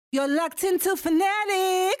You're locked into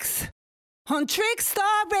Phonetix on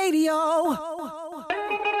Trickstar Radio.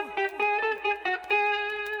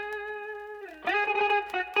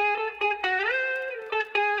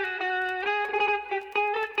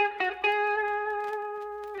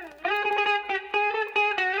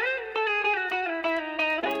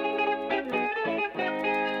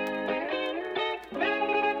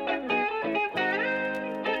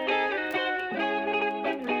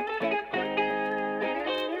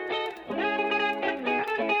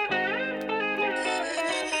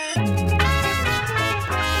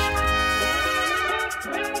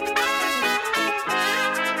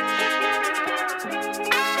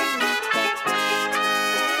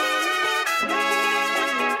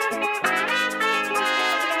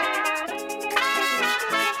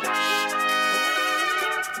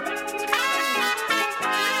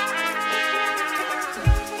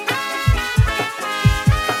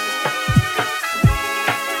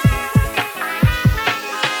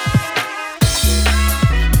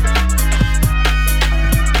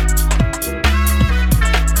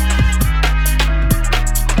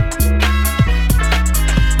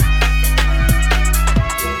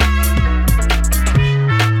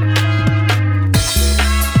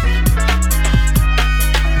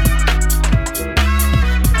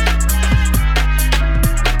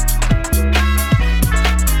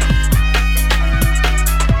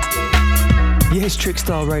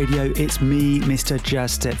 Trickstar Radio, it's me, Mr.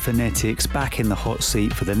 Jazzstep Phonetix, back in the hot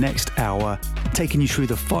seat for the next hour, taking you through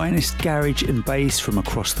the finest garage and bass from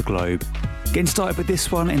across the globe. Getting started with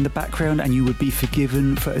this one in the background, and you would be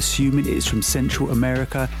forgiven for assuming it's from Central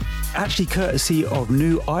America, actually courtesy of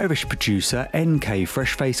new Irish producer NK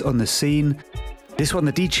Freshface on the scene. This one,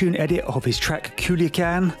 the detune edit of his track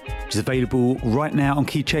Culiacan, which is available right now on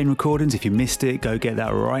Keychain Recordings. If you missed it, go get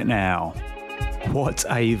that right now. What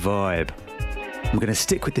a vibe. I'm going to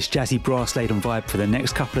stick with this jazzy brass laden vibe for the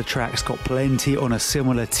next couple of tracks. Got plenty on a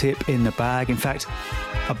similar tip in the bag. In fact,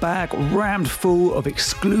 a bag rammed full of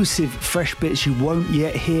exclusive fresh bits you won't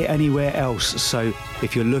yet hear anywhere else. So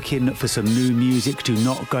if you're looking for some new music, do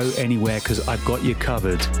not go anywhere because I've got you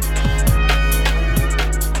covered.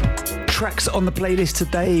 Tracks on the playlist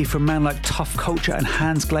today from man like Tough Culture and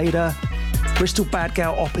Hans Glader, Bristol Bad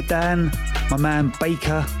Gal Opidan, my man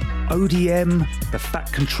Baker, ODM, The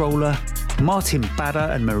Fat Controller, Martin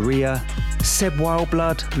Badder and Maria, Seb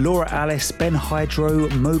Wildblood, Laura Alice, Ben Hydro,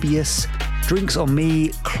 Mobius, Drinks on Me,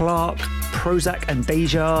 Clark, Prozac and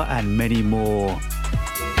Deja, and many more.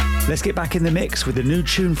 Let's get back in the mix with a new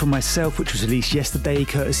tune from myself, which was released yesterday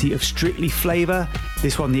courtesy of Strictly Flavour.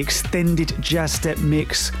 This one, the extended jazz step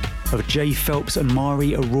mix of Jay Phelps and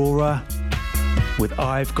Mari Aurora with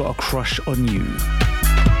I've Got a Crush on You.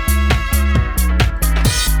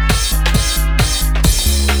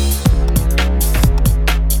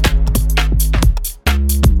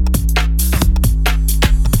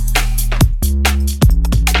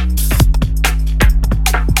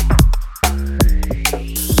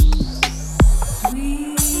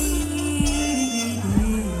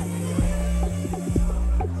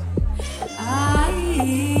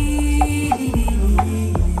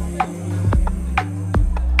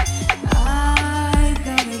 I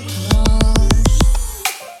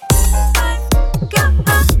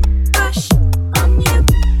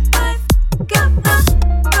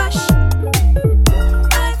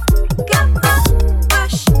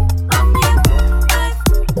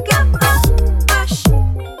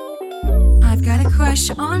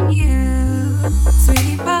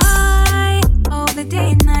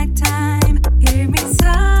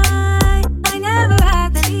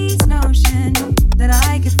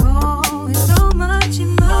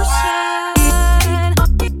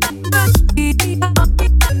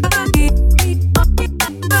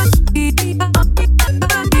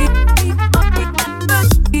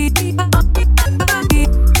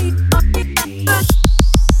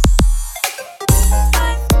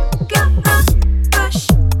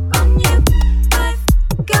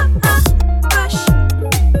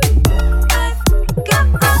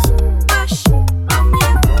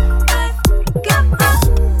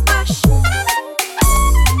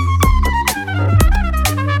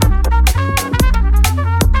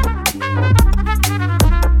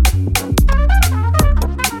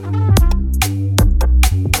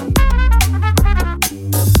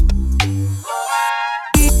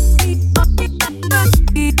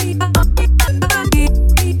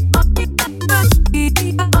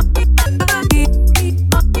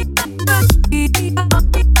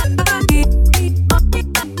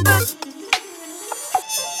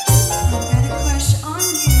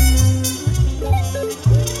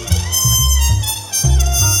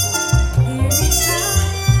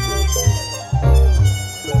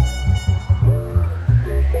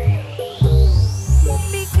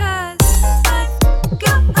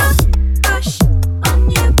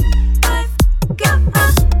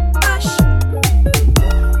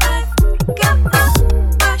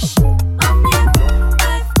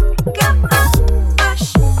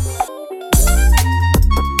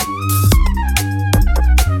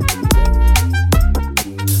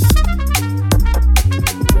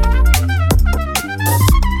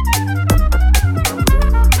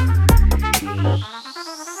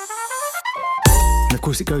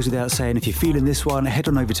course, it goes without saying, if you're feeling this one, head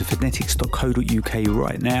on over to phonetix.co.uk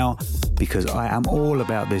right now, because I am all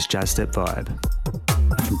about this jazz step vibe.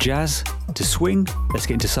 From jazz to swing, let's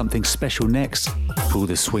get into something special next for all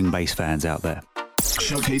the swing bass fans out there.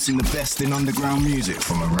 Showcasing the best in underground music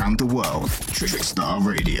from around the world. Trickstar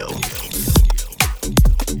Radio.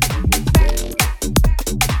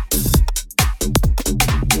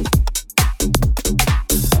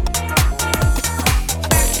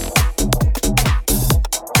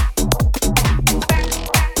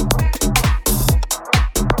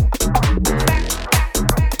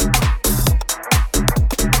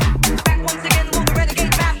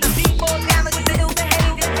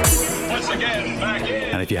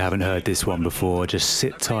 If you haven't heard this one before, just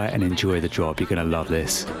sit tight and enjoy the drop. You're going to love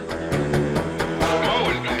this.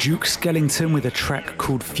 Duke Skellington with a track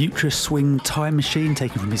called Future Swing Time Machine,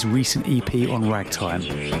 taken from his recent EP on Ragtime.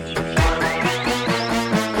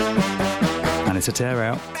 And it's a tear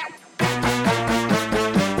out.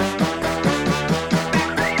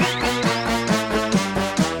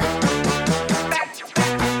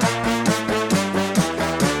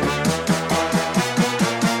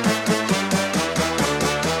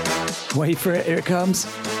 Wait for it, here it comes.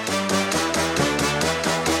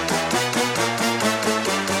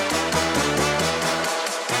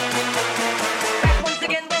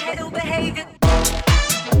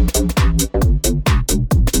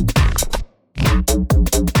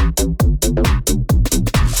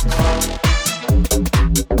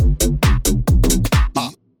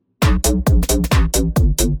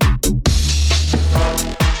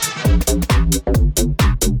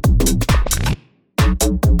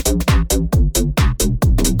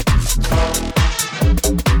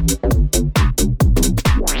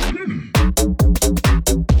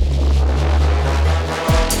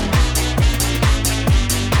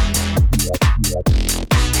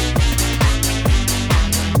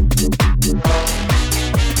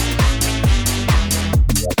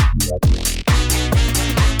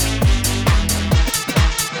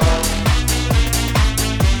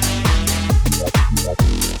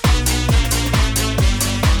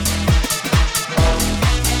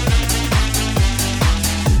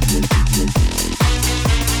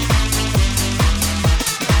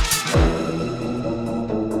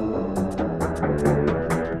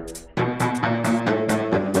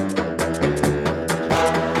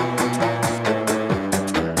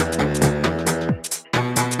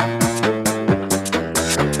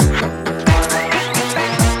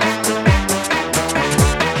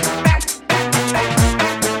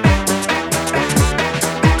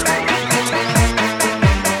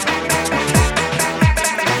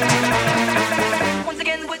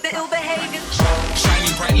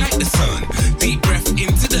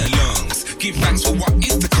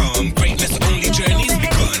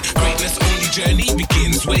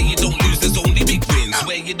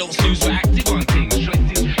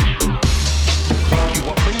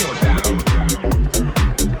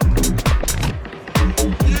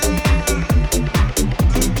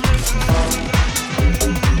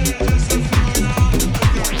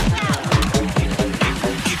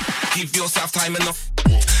 Give yourself time and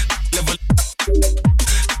level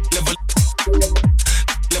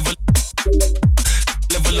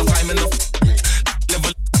of time enough.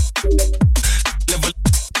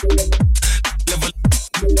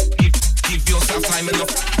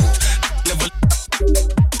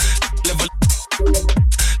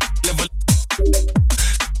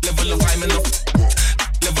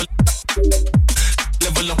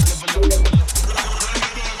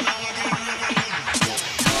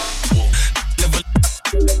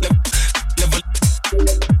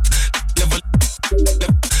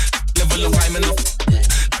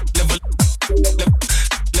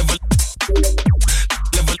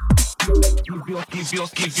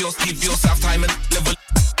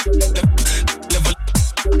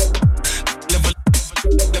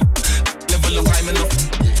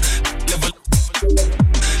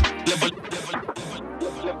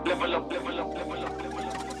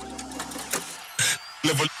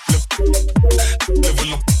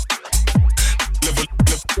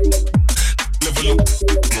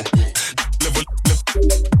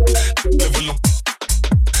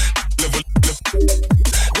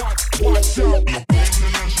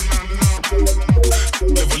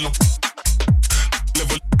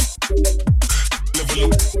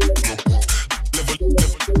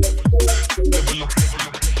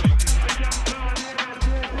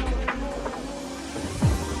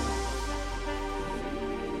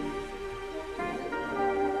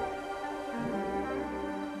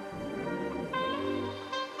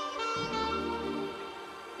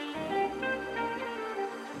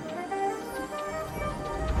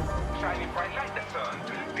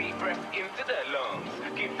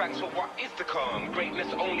 thanks for what is to come.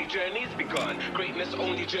 Greatness only journey's begun. Greatness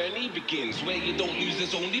only journey begins. Where you don't lose,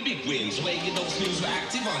 there's only big wins. Where you don't snooze, we're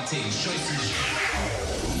active on things. Choices.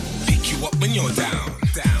 Pick you up when you're down.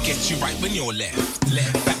 Get you right when you're left.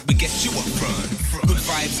 Back we get you up front. Good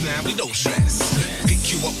vibes now, we don't stress.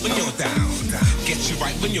 Pick you up when you're down. Get you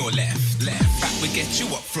right when you're left. Back we get you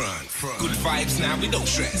up front. Good vibes now, we don't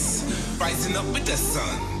stress. Rising up with the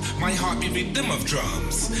sun. My heart be rhythm of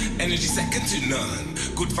drums. Energy second to none.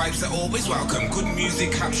 Good vibes are always welcome. Good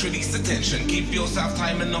music helps release the tension. Give yourself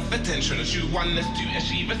time enough attention. As you oneness to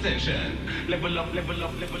achieve ascension. Level up, level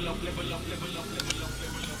up, level up, level up, level up, level up, level up.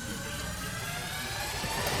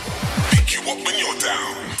 Pick you up when you're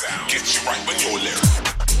down. Get you right when you're left.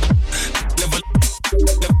 Level up,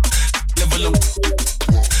 level up, level up,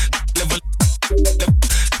 level up, level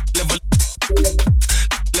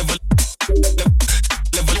up.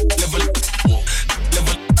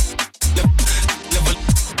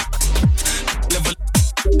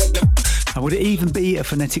 And would it even be a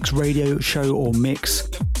Phonetix radio show or mix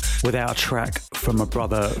without a track from a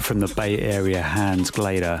brother from the Bay Area, Hans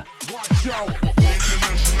Glader?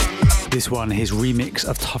 This one, his remix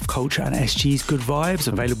of Tough Culture and SG's Good Vibes,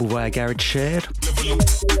 available via Garage Shared.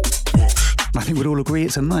 I think we'd all agree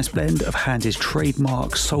it's a nice blend of Hans'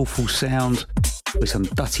 trademark soulful sound with some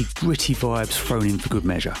dirty, gritty vibes thrown in for good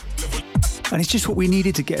measure. And it's just what we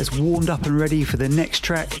needed to get us warmed up and ready for the next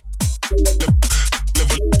track.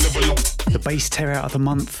 The bass tear out of the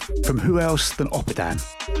month from who else than Oppidan.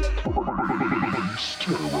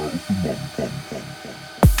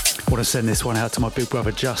 Want to send this one out to my big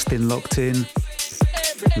brother Justin, locked in.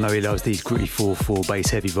 I know he loves these gritty 4/4 bass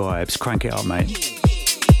heavy vibes. Crank it up, mate.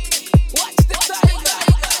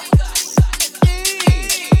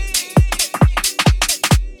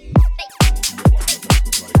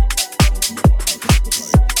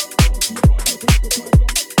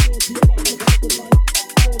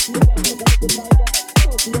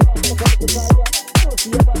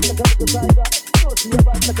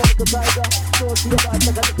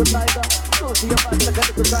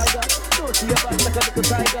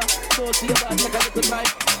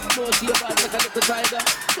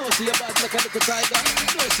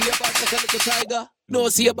 No,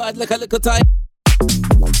 see a bad like a little tiger.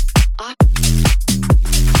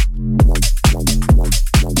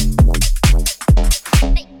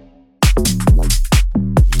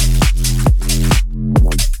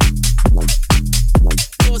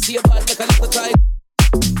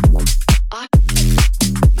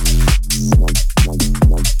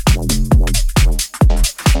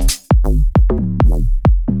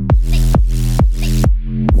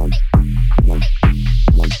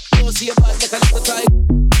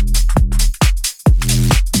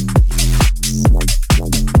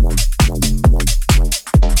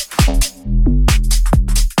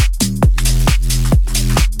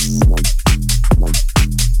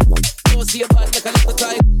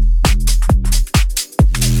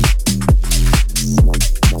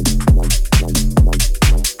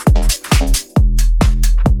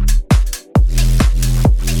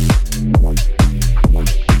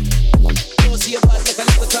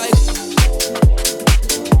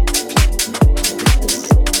 see a bad like a little tiger.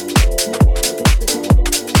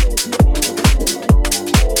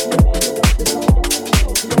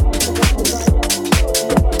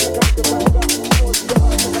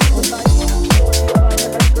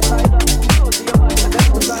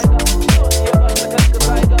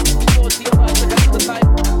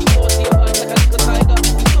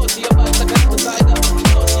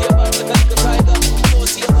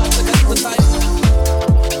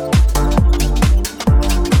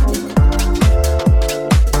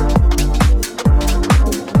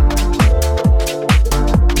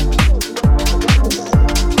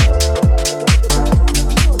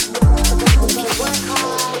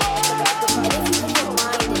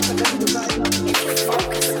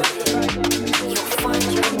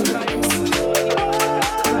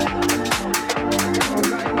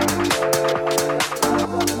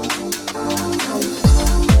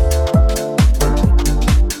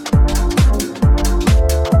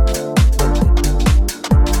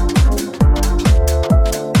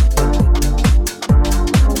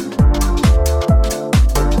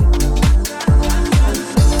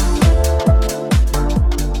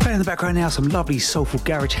 Now some lovely soulful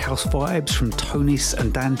garage house vibes from Tonis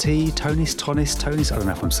and Dante. Tonis, I don't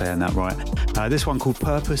know if I'm saying that right. This one called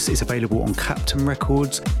Purpose is available on Captain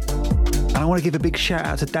Records. And I want to give a big shout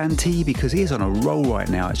out to Dante because he is on a roll right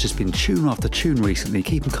now. It's just been tune after tune recently.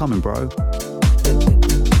 Keep him coming, bro.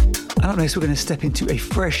 And up next, we're going to step into a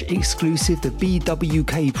fresh exclusive, the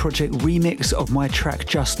BWK Project remix of my track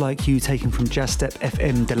Just Like You, taken from Jazz Step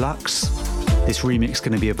FM Deluxe. This remix is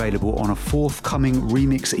going to be available on a forthcoming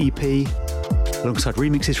remix EP, alongside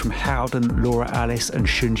remixes from Howden, Laura Alice and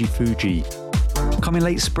Shunji Fuji. Coming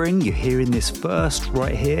late spring, you're hearing this first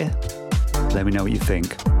right here. Let me know what you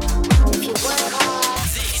think.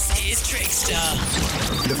 This is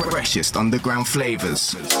Trickstar. The freshest underground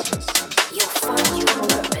flavors. You'll find your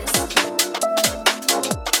purpose.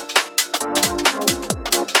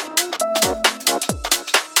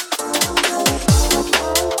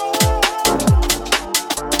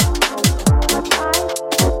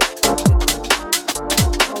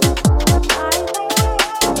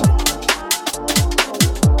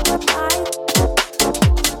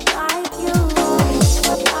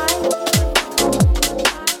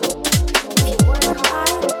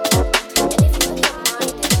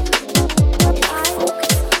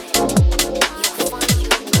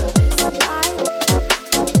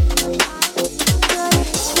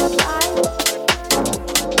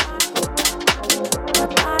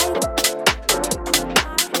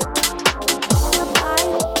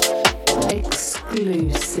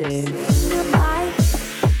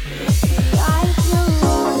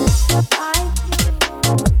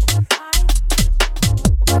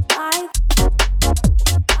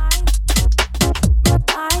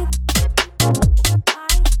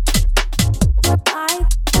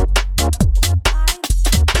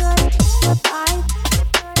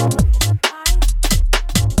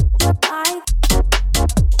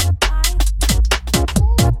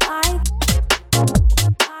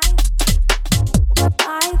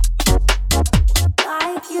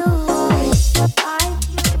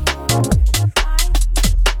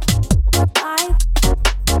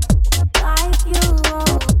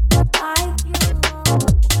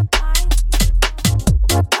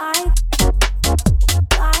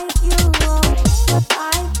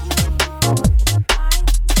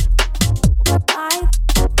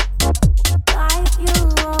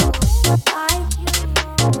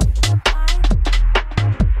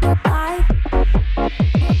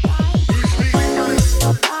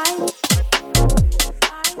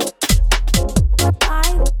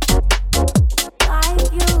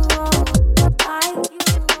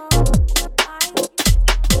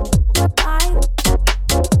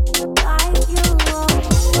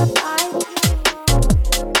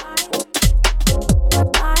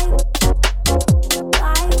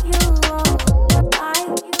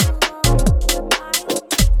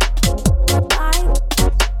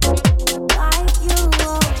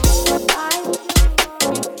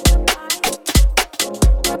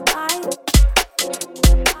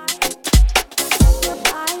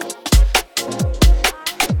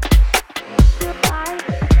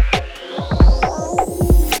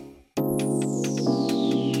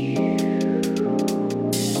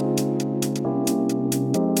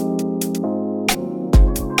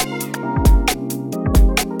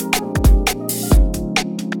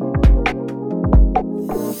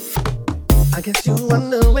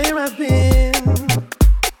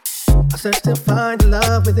 search to find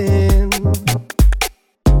love within.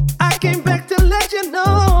 I came back to let you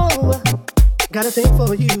know, got a thing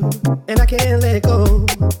for you, and I can't let go.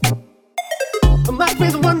 My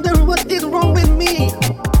friends wonder what is wrong with me,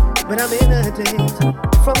 but I'm in a daze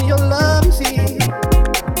from your love, you see.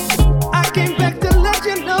 I came back to let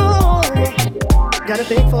you know, got a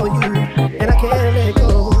thing for you, and I can't let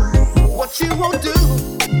go. What you won't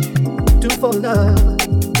do for love.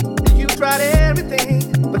 You tried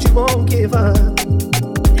everything, but you won't give up.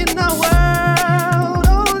 In the world,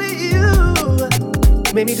 only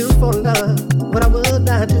you made me do for love what I would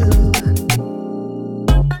not do.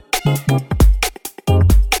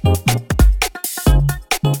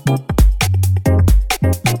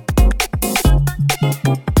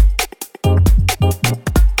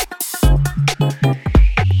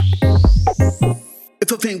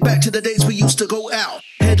 If I think back to the days we used to go out,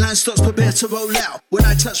 headline stocks prepare to roll out. When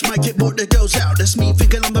I touch my keyboard, the girls out. That's me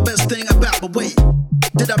thinking I'm the best thing about. But wait,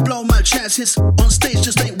 did I blow my chances? On stage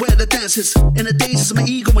just ain't where the dance is. In the days my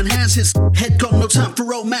ego enhances. Head gone, no time for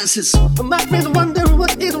romances. My friends wonder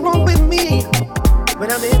what is wrong with me,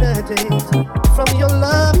 but I'm in a daze from your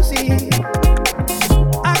love, you see.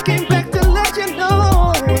 I came back to let you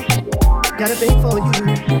know, got a thing for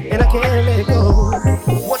you, and I can't let go.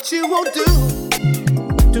 What you won't do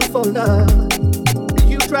for love.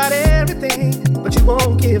 You tried everything, but you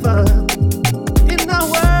won't give up. In the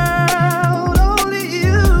world, only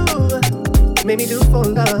you made me do for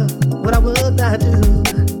love what I would not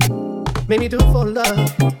do. Made me do for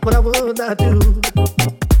love what I would not do.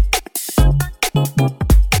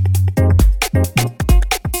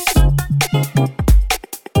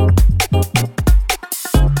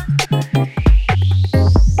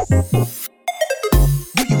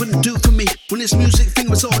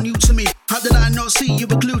 was all new to me. How did I not see you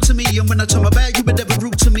were glued to me? And when I turned my back, you were never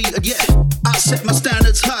rude to me. And yeah, I set my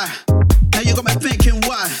standards high. Now you got me thinking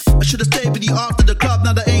why I should have stayed with you after the club.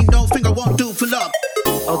 Now there ain't no thing I won't do for love.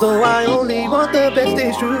 Although I only want the best,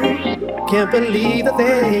 it's true. Can't believe the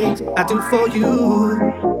things I do for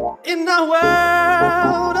you. In the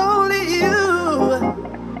world, only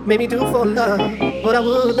you made me do for love what I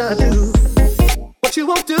would not do. What you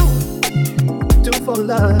won't do for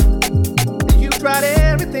love. You tried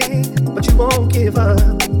everything, but you won't give up.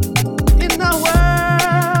 In the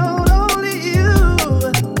world, only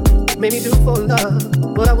you made me do for love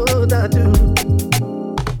what I would not do.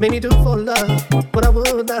 Made me do for love what I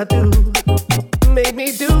would not do. Made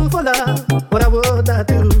me do for love what I would not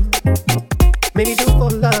do. Made me do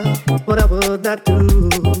for love what I would not do.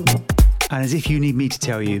 And as if you need me to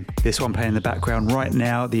tell you, this one playing in the background right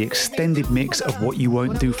now, the extended mix of What You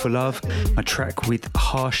Won't Do for Love, my track with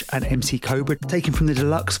Harsh and MC Cobra, taken from the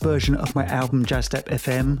deluxe version of my album Jazzed Up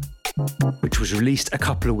FM, which was released a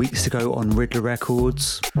couple of weeks ago on Riddler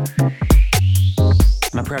Records.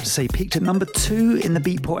 And I'm proud to say peaked at number 2 in the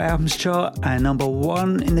Beatport albums chart and number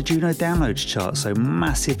 1 in the Juno downloads chart. So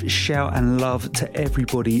massive shout and love to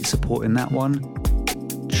everybody supporting that one.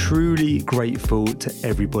 Truly grateful to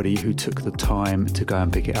everybody who took the time to go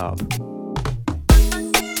and pick it up.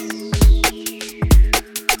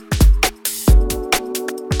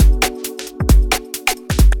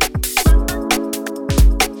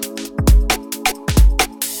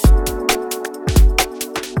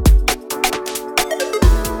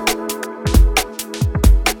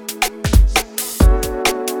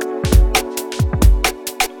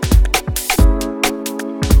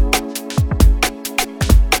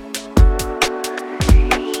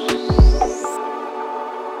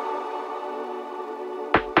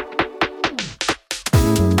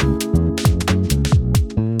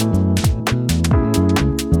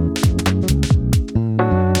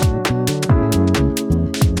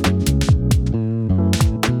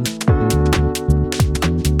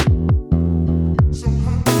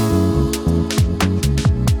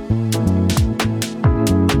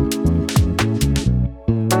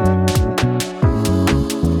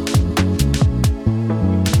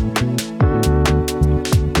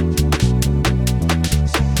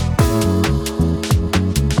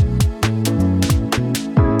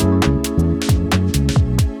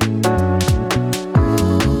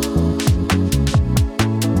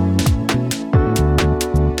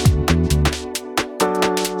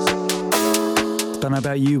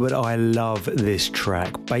 You, but I love this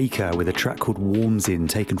track. Baker with a track called Warms In,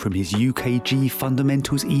 taken from his UKG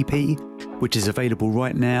Fundamentals EP, which is available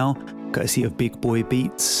right now, courtesy of Big Boy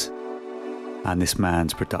Beats. And this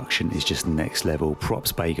man's production is just next level.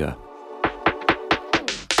 Props, Baker.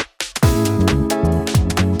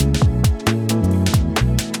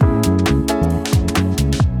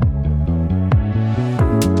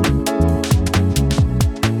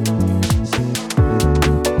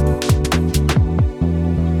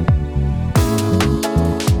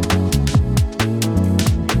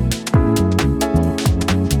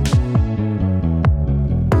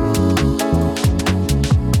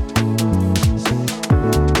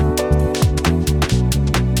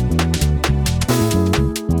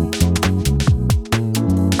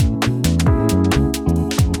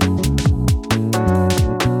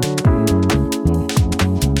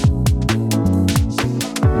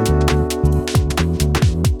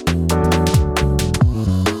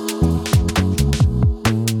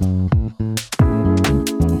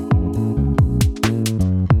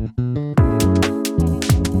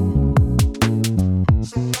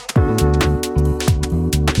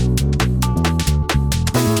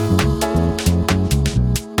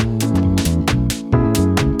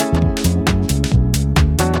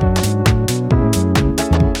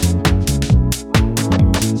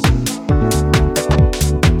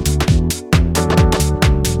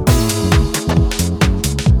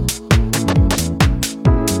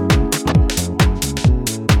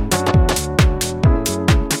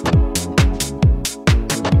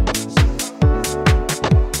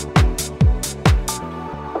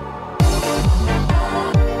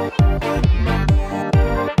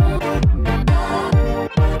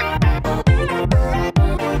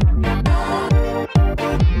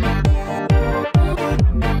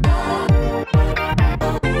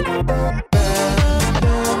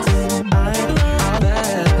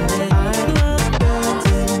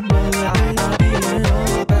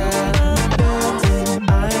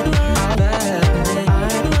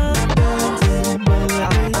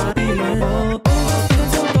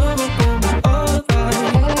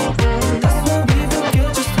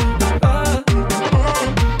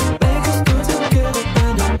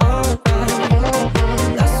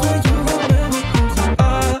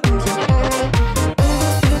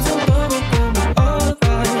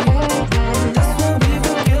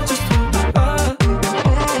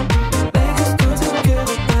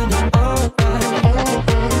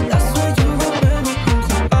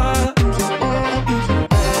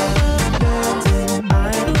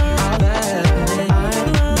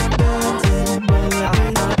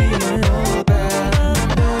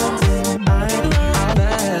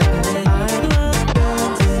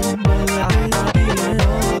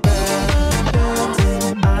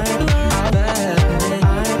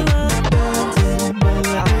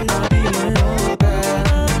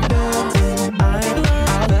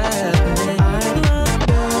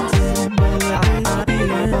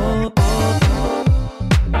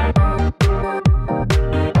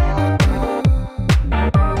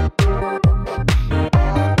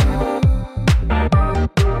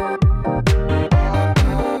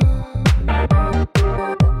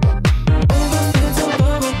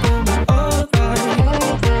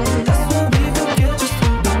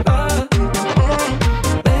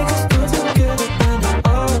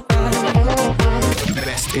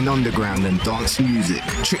 underground and dance music.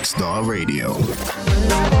 Trickstar Radio.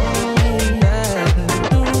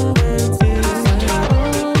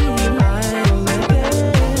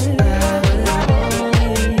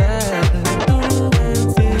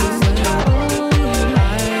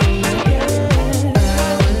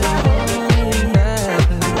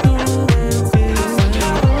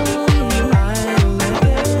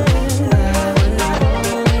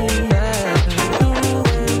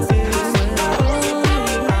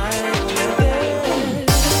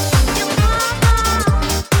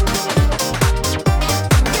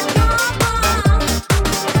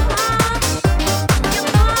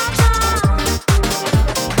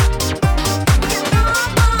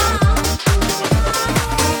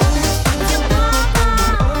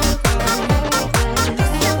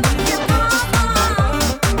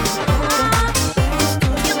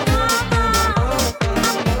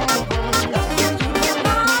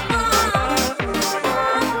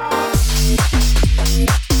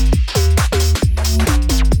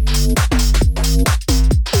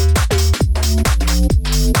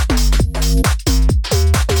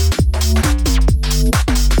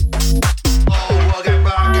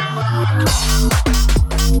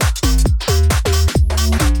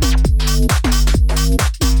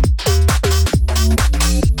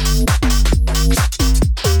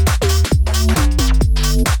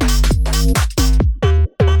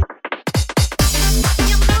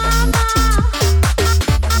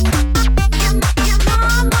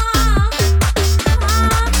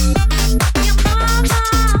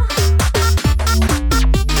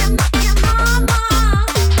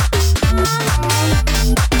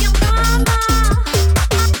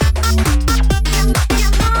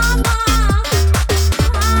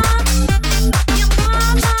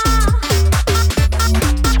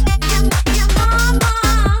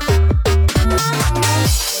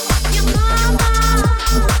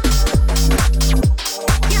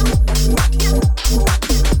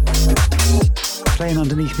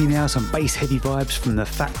 Some bass heavy vibes from the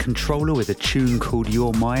Fat Controller with a tune called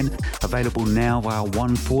You're Mine, available now via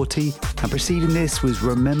 140. And preceding this was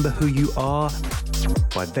Remember Who You Are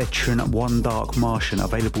by veteran One Dark Martian,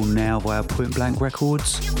 available now via Point Blank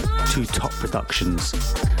Records. Two top productions.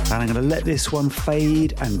 And I'm going to let this one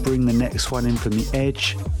fade and bring the next one in from the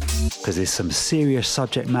edge, because there's some serious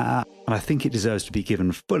subject matter and I think it deserves to be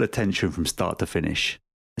given full attention from start to finish.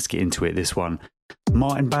 Let's get into it, this one.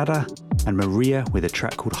 Martin Bader and Maria with a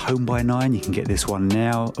track called Home by 9. You can get this one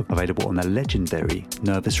now, available on the legendary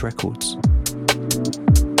Nervous Records.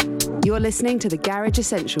 You're listening to the Garage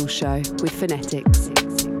Essentials Show with Phonetix.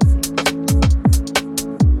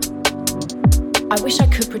 I wish I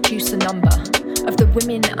could produce a number of the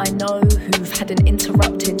women I know who've had an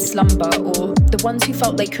interrupted slumber, or the ones who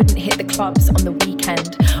felt they couldn't hit the clubs on the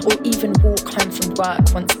weekend, or even walk home from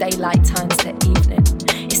work once daylight turns to evening.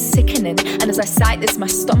 It's sickening, and as I cite this, my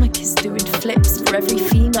stomach is doing flips for every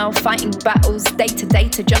female fighting battles day to day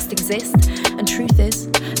to just exist. And truth is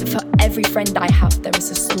that for every friend I have, there is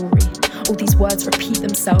a story. All these words repeat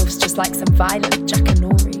themselves just like some violent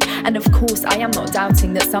jackanory. And of course, I am not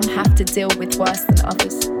doubting that some have to deal with worse than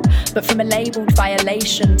others. But from a labelled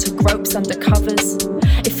violation to gropes under covers,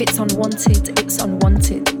 if it's unwanted, it's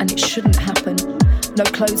unwanted, and it shouldn't happen. No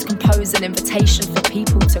clothes compose an invitation for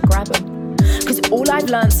people to grab them. Cause all I've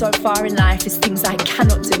learned so far in life is things I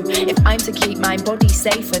cannot do if I'm to keep my body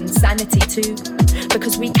safe and sanity too.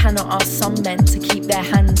 Because we cannot ask some men to keep their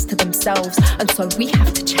hands to themselves, and so we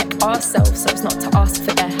have to check ourselves so as not to ask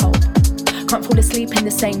for their help. Can't fall asleep in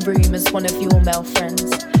the same room as one of your male friends,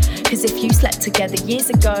 cause if you slept together years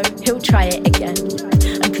ago, he'll try it again.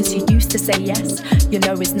 And cause you used to say yes, your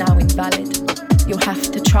no is now invalid. You'll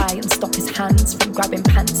have to try and stop his hands from grabbing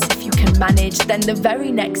pants if you can manage. Then the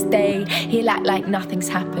very next day, he'll act like nothing's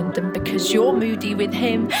happened. And because you're moody with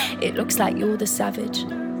him, it looks like you're the savage.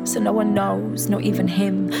 So no one knows, not even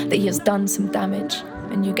him, that he has done some damage.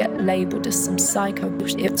 And you get labelled as some psycho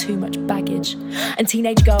bullshit, you have too much baggage. And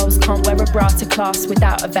teenage girls can't wear a bra to class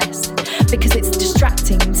without a vest, because it's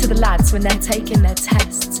distracting to the lads when they're taking their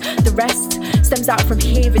tests. The rest stems out from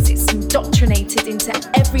here as it's indoctrinated into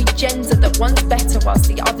every gender that one's better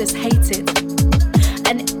whilst the other's hated.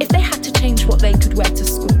 And if they had to change what they could wear to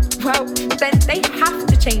school, well, then they have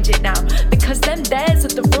to change it now, because then theirs are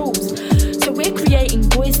the rules. So we're creating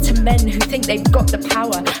boys to men who think they've got the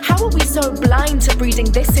power. How are we so blind to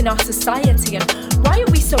breeding this in our society? And why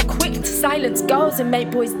are we so quick to silence girls and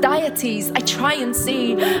make boys deities? I try and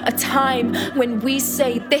see a time when we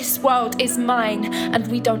say this world is mine, and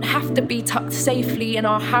we don't have to be tucked safely in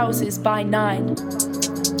our houses by 9.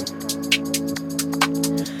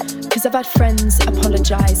 Cause I've had friends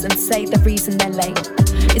apologise and say the reason they're late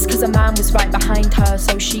is cause a man was right behind her,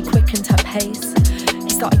 so she quickened her pace. He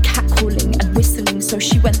started catcalling and whistling, so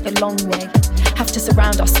she went the long way. Have to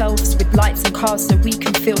surround ourselves with lights and cars so we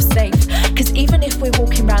can feel safe. Cause even if we're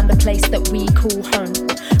walking round the place that we call home,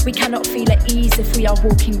 we cannot feel at ease if we are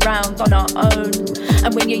walking round on our own.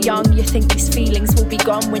 And when you're young, you think these feelings will be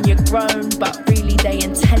gone when you're grown, but really they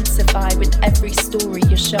intensify with every story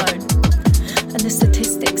you're shown. And the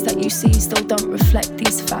statistics that you see still don't reflect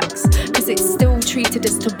these facts, cause it's still treated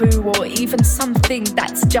as taboo or even something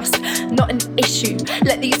that's just not an issue.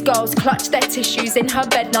 Let these girls clutch their tissues in her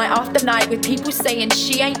bed night after night with people saying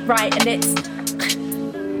she ain't right, and it's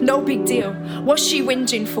no big deal. What's she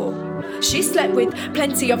whinging for? She slept with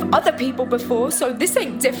plenty of other people before, so this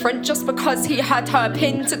ain't different just because he had her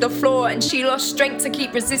pinned to the floor and she lost strength to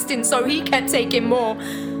keep resisting, so he kept taking more.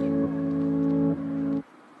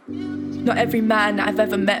 Not every man I've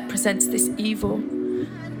ever met presents this evil,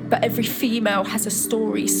 but every female has a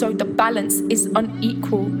story, so the balance is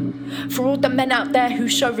unequal. For all the men out there who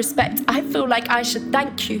show respect, I feel like I should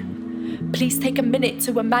thank you. Please take a minute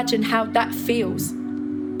to imagine how that feels.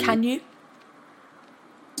 Can you?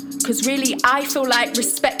 Cause really I feel like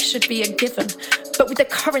respect should be a given, but with the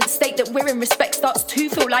current state that we're in, respect starts to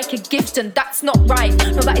feel like a gift, and that's not right.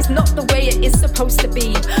 No, that is not the way it is supposed to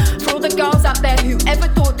be. For all the girls out there who ever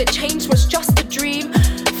thought that change was just a dream,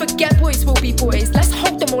 forget boys will be boys. Let's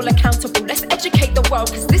hold them all accountable. Let's educate the world,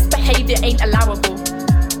 cause this behaviour ain't allowable.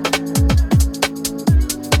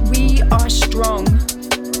 We are strong.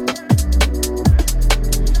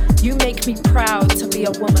 You make me proud to be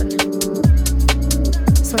a woman.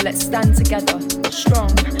 So let's stand together, strong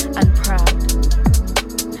and proud,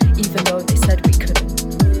 even though they said we couldn't.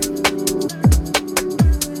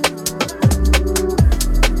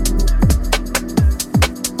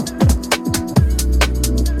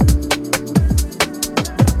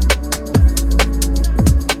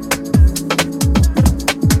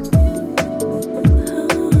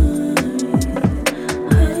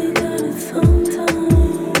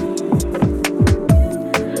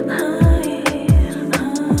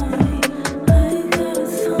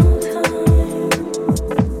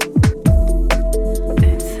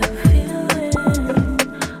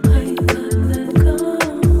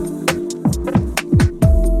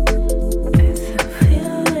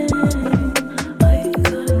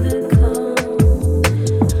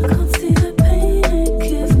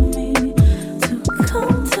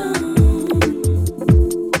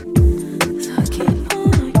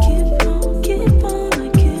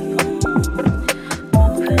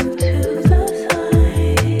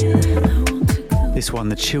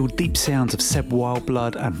 The chilled deep sounds of Seb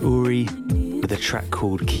Wildblood and Uri with a track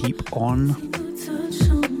called Keep On.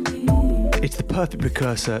 It's the perfect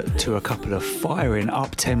precursor to a couple of firing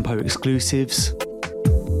up-tempo exclusives.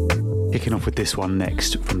 Kicking off with this one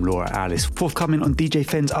next from Laura Alice, forthcoming on DJ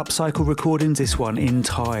Fen's Upcycle recordings, this one In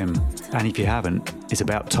Time. And if you haven't, it's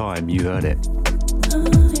about time you heard it.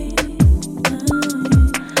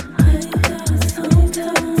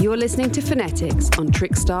 You're listening to Phonetix on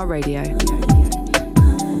Trickstar Radio.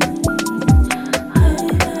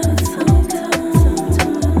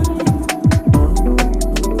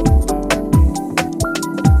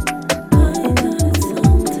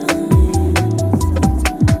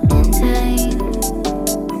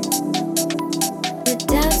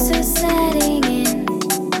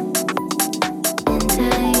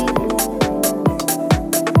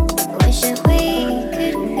 Wish we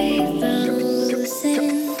could be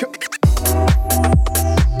losing.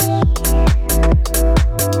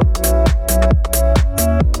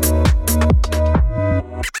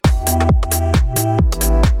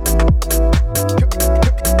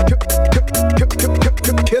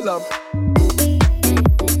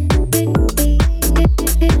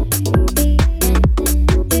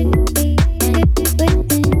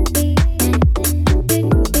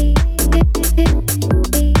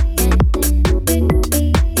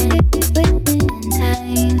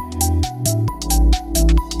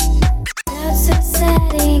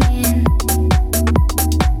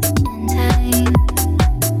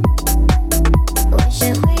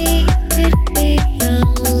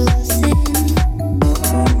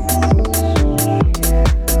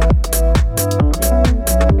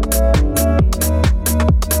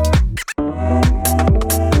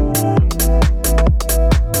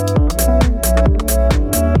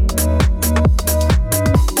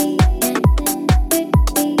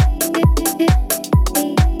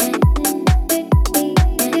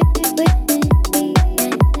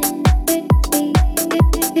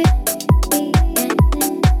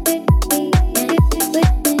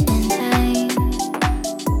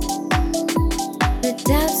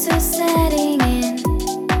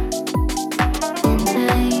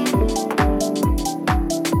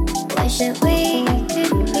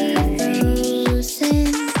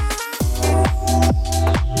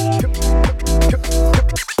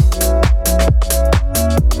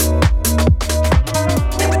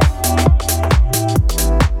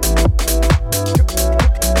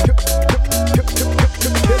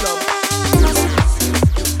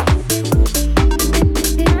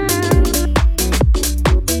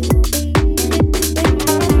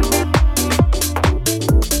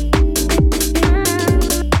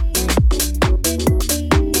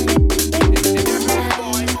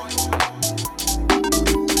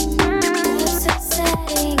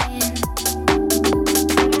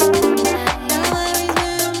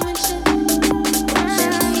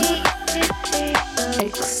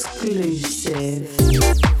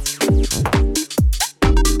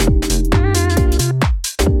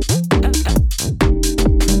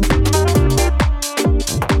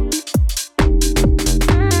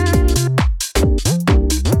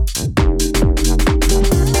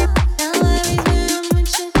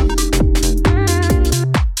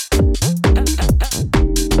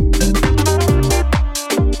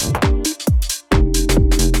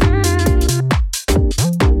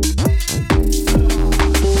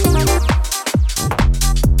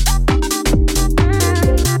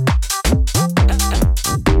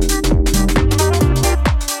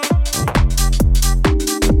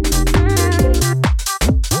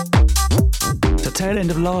 end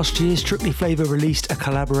of last year, Strictly Flavour released a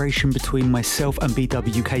collaboration between myself and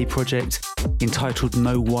BWK project entitled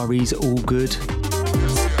No Worries, All Good.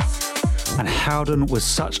 And Howden was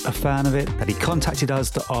such a fan of it that he contacted us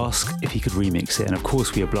to ask if he could remix it. And of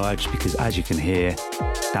course we obliged, because as you can hear,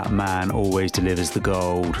 that man always delivers the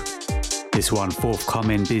gold. This one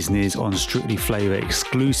forthcoming business on Strictly Flavour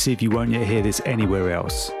exclusive. You won't yet hear this anywhere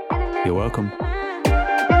else. You're welcome.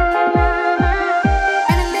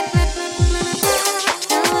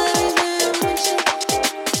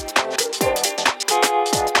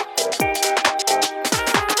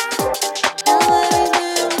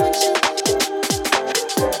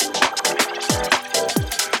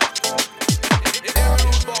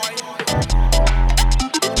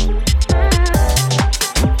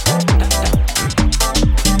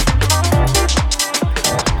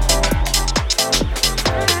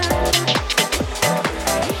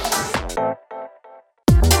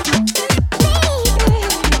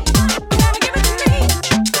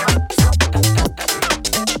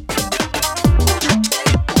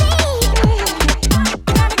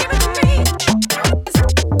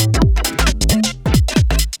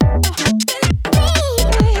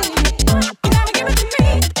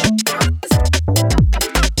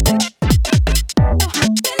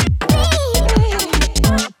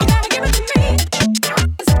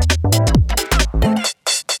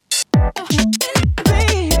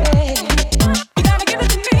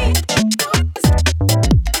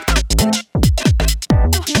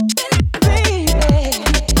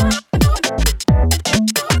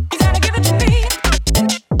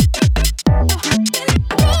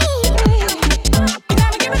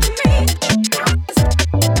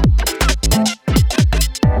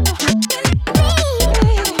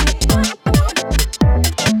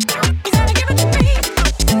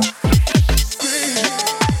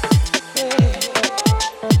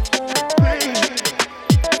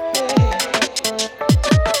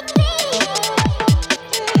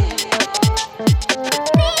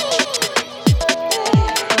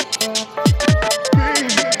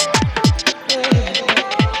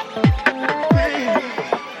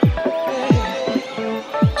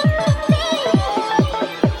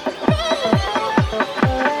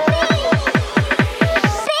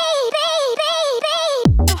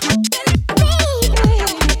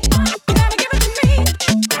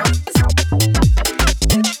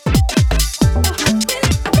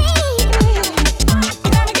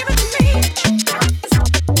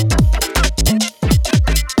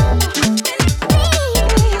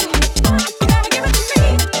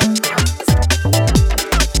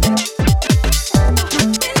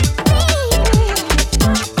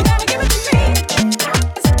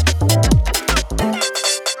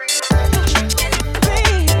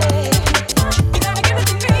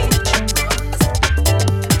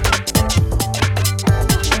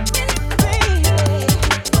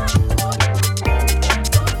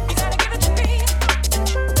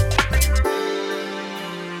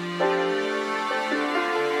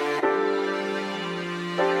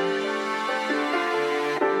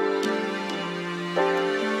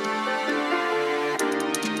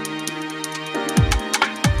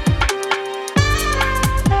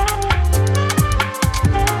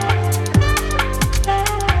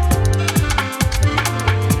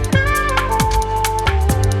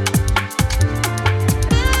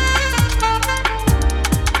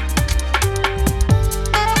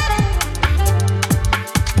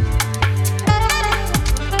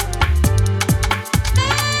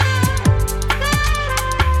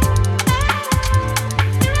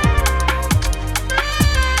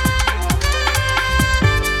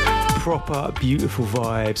 Beautiful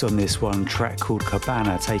vibes on this one, track called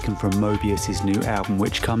Cabana, taken from Mobius's new album,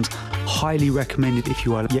 which comes highly recommended if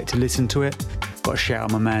you are yet to listen to it. Got a shout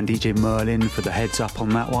out my man DJ Merlin for the heads up on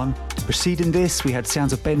that one. Preceding this, we had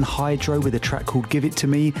sounds of Ben Hydro with a track called Give It To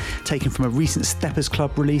Me, taken from a recent Steppers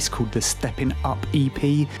Club release called the Stepping Up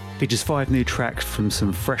EP. Features 5 new tracks from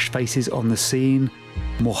some fresh faces on the scene.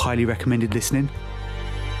 More highly recommended listening.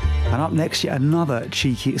 And up next, yet another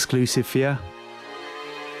cheeky exclusive for you.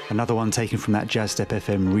 Another one taken from that Jazz Step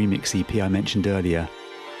FM remix EP I mentioned earlier.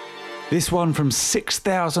 This one from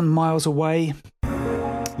 6,000 miles away.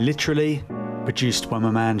 Literally produced by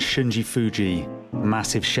my man Shunji Fuji.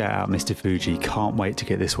 Massive shout out, Mr. Fuji. Can't wait to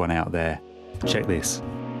get this one out there. Check this.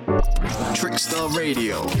 Trickstar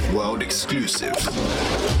Radio, world exclusive.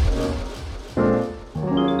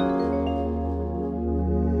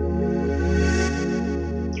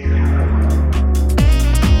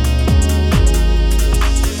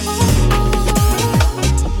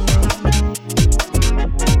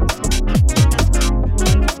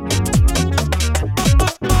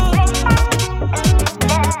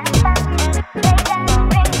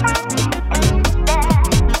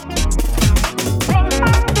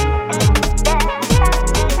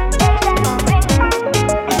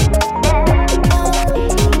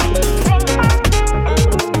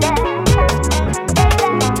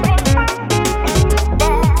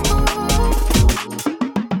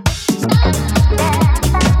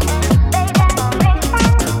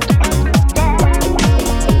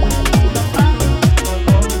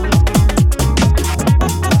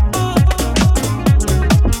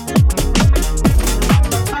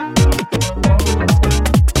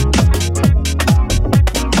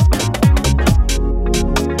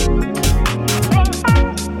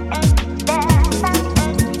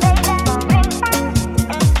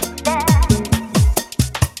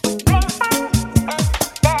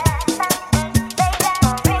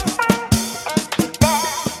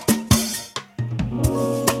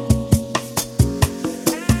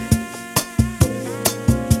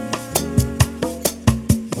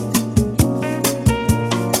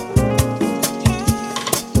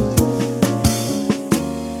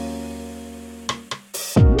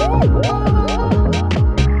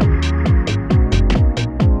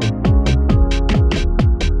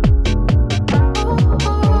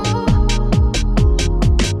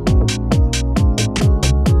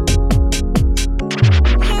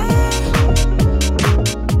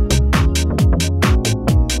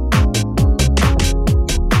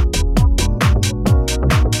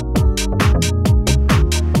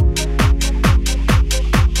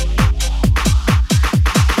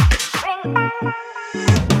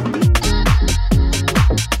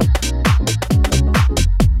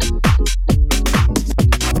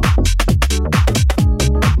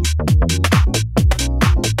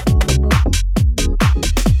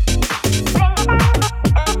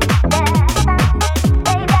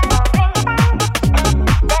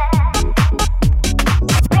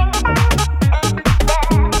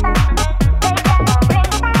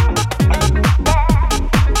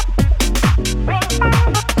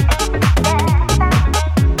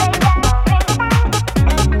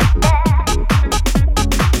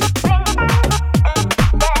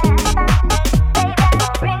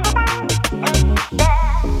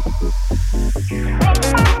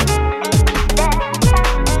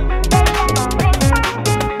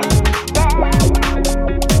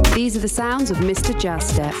 These are the sounds of Mr. Jazz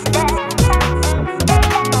Step.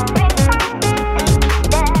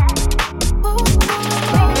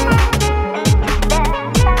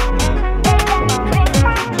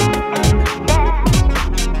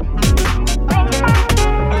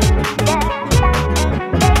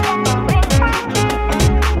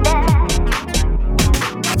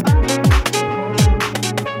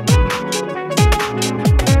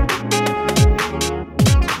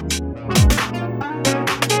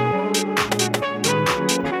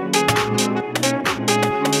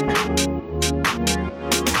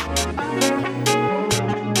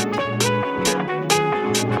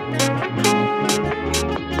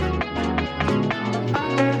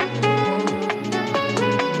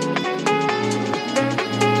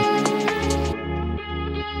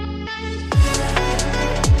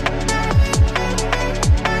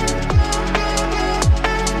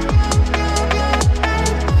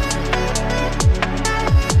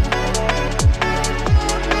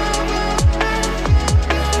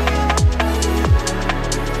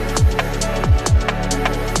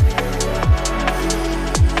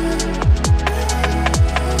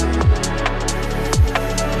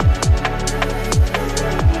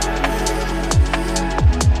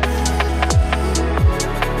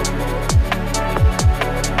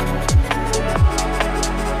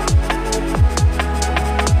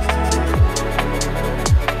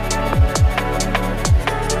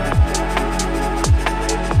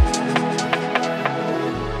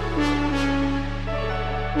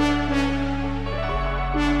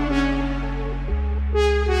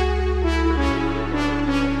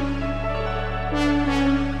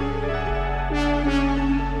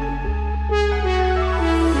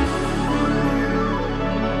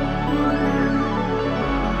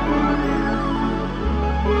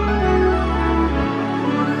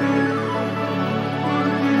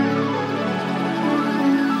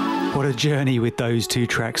 Journey with those two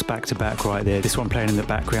tracks back to back right there. This one playing in the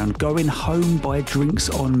background, Going Home by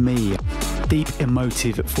Drinks on Me. Deep,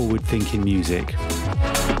 emotive, forward-thinking music.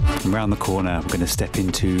 And around the corner, we're going to step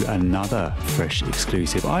into another fresh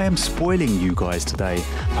exclusive. I am spoiling you guys today.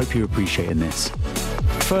 Hope you're appreciating this.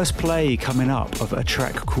 First play coming up of a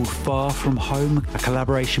track called Far From Home, a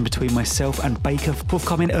collaboration between myself and Baker,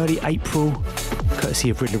 forthcoming early April,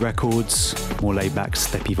 courtesy of Riddler Records. More laid-back,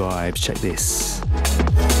 steppy vibes. Check this.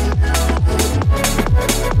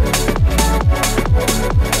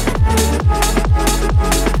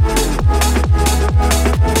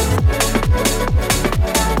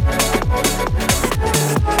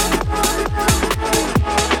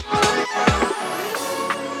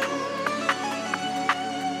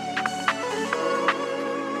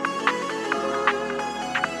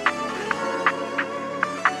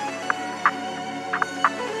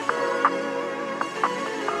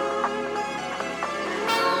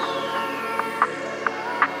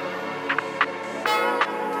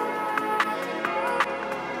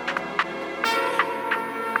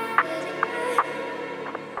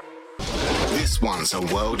 One's a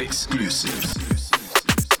world exclusive.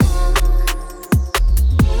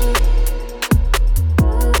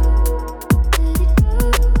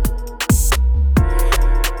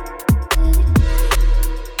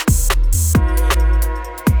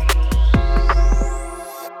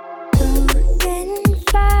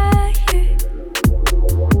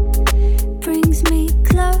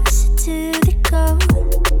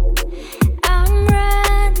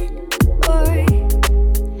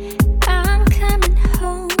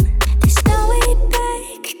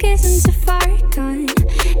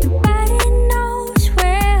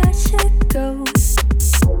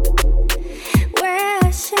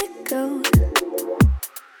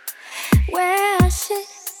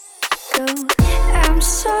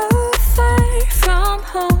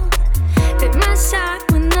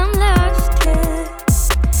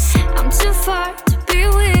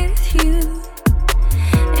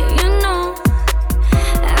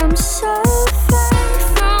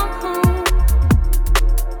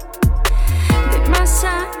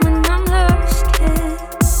 When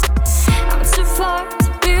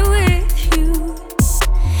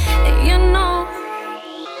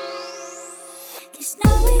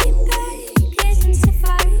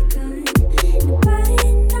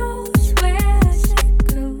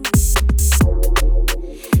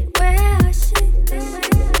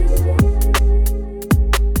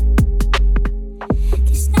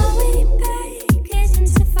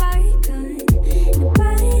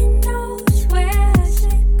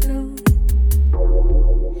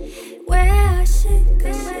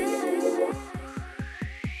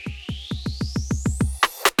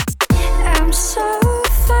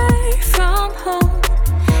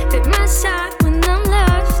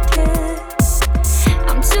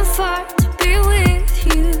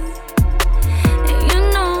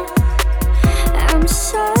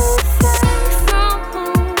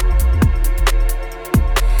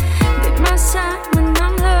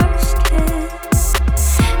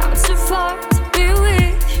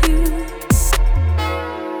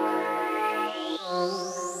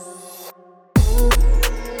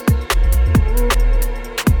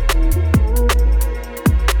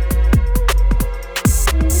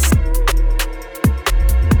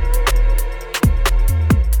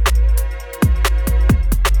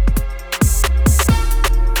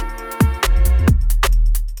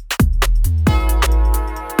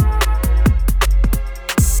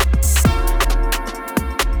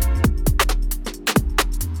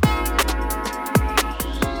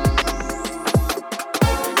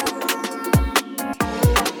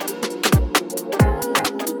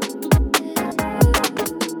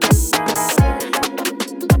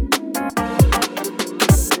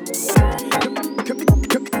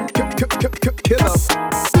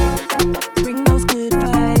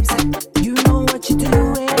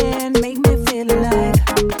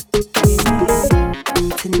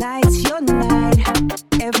tonight's your night.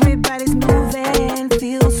 Everybody's moving,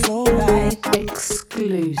 feels so right.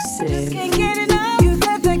 Exclusive. Just can't get enough. You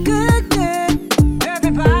got that good, good.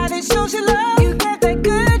 Everybody shows you love. You got that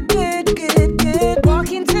good, good, good, good.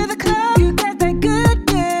 Walk into the club. You got that good,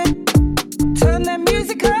 good. Turn that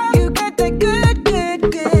music up. You got that good, good,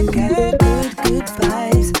 good, good, good, good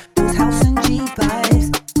vibes. Those house and G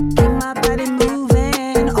vibes. Keep my body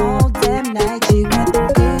moving all damn night. You got the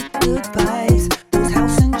good, good vibes. Those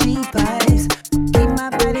house and G vibes. Keep my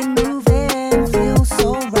body moving, feel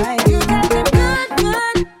so right. You got them good,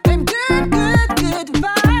 good, them good, good, good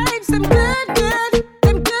vibes. Them good, good,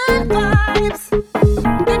 them good vibes.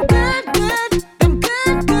 Them good, good, them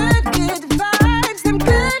good, good, good vibes. Them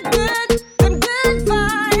good, good, them good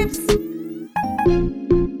vibes.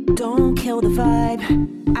 Don't kill the vibe.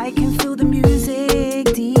 I can feel the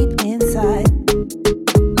music deep inside.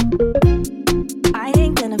 I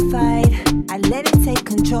ain't gonna fight. I let it take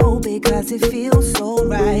control because it feels so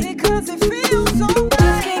right. Because it feels so right.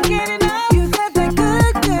 Just can't get enough. You got that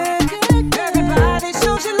good, good, good. Everybody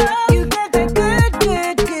shows you love. You got that good,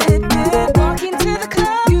 good, good, good. Walk into the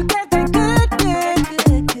club. You got that good, good,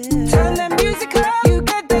 good, good. Turn that music up. You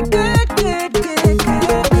got that good, good, good,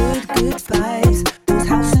 good, good, good vibes. Those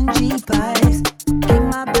house and G vibes. Keep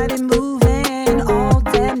my body moving all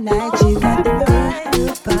damn night. You got the good,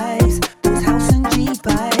 good vibes. Those house and G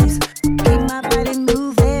vibes. Keep my body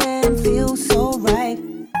moving, feel so right.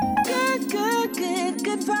 Good, good, good,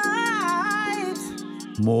 good vibes.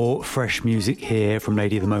 More fresh music here from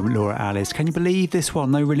Lady of the Moment, Laura Alice. Can you believe this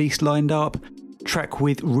one? No release lined up. Track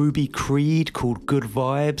with Ruby Creed called Good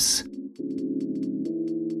Vibes.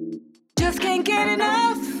 Just can't get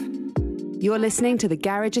enough. You're listening to the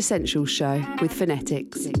Garage Essentials Show with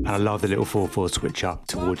Phonetix. And I love the little 4/4 switch up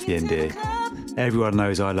towards the end here. Everyone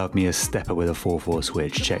knows I love me a stepper with a 4/4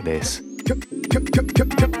 switch. Check this.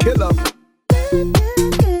 Killer.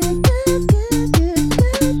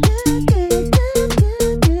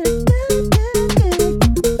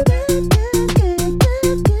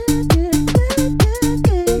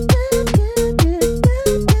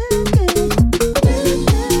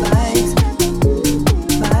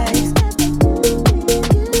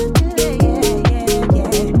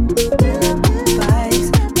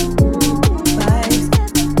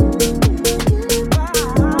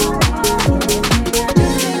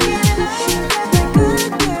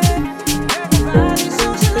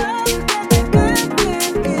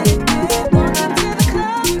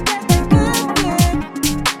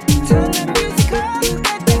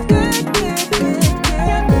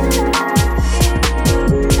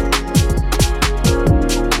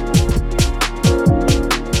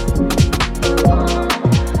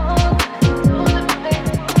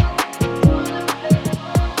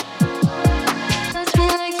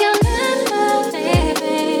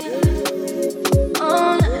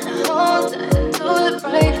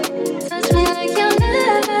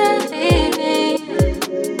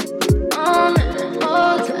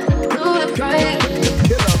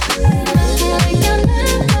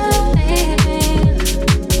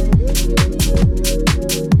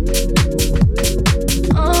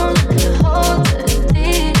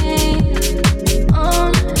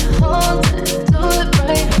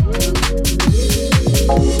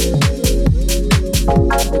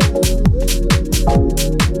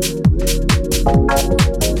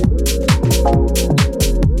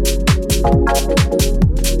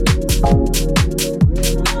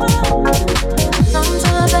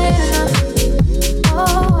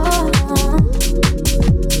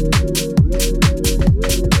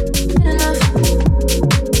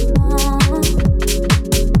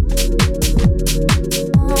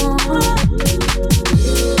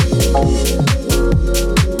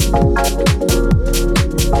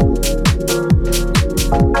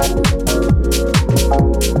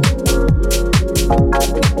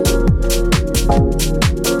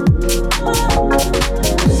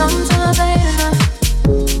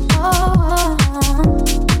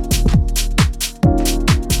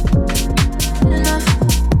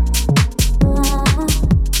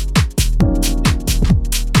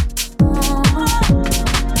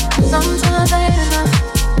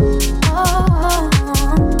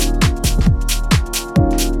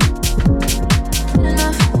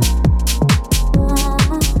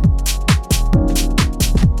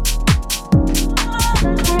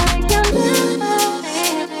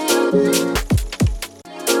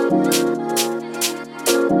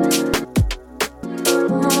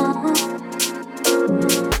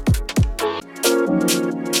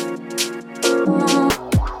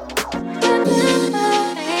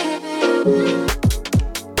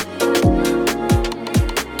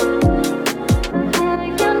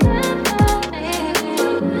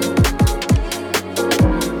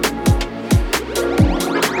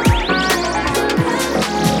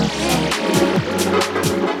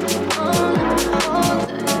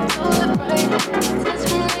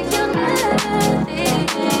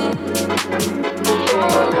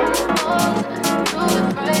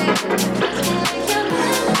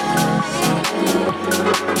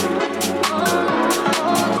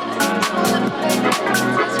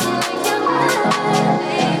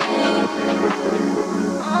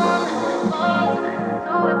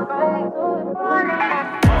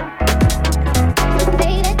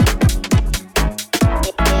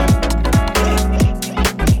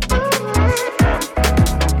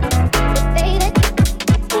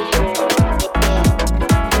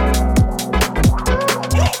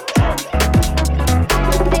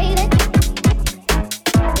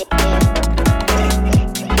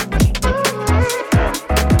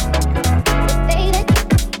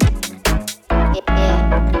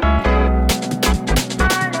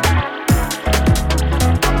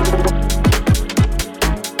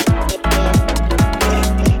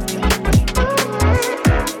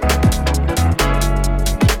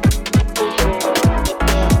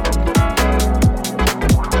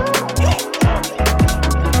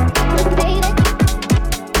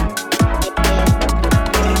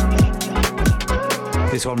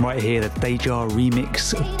 one right here, the Deja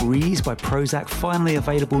remix of Breeze by Prozac, finally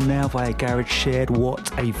available now via Garage Shared. What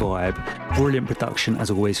a vibe. Brilliant production as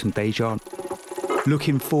always from Deja.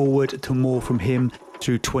 Looking forward to more from him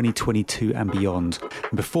through 2022 and beyond.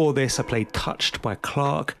 And before this, I played Touched by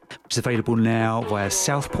Clark, which is available now via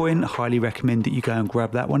Southpoint. Highly recommend that you go and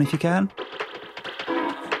grab that one if you can.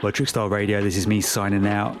 Well, Trickstar Radio, this is me signing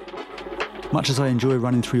out. Much as I enjoy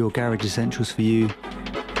running through your garage essentials for you,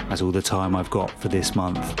 that's all the time I've got for this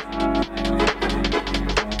month.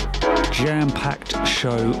 Jam-packed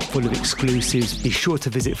show full of exclusives. Be sure to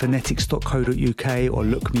visit phonetix.co.uk or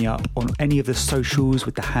look me up on any of the socials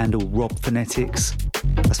with the handle Rob Phonetix.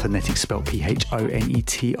 That's Phonetix spelled Phonetix.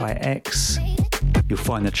 You'll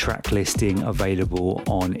find the track listing available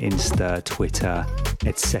on Insta, Twitter,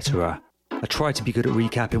 etc. I try to be good at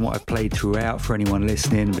recapping what I've played throughout for anyone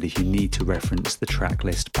listening, but if you need to reference the track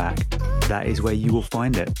list back, that is where you will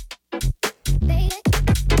find it.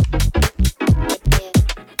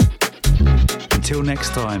 Until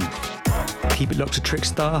next time, keep it locked to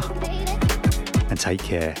Trickstar and take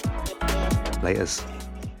care. Laters.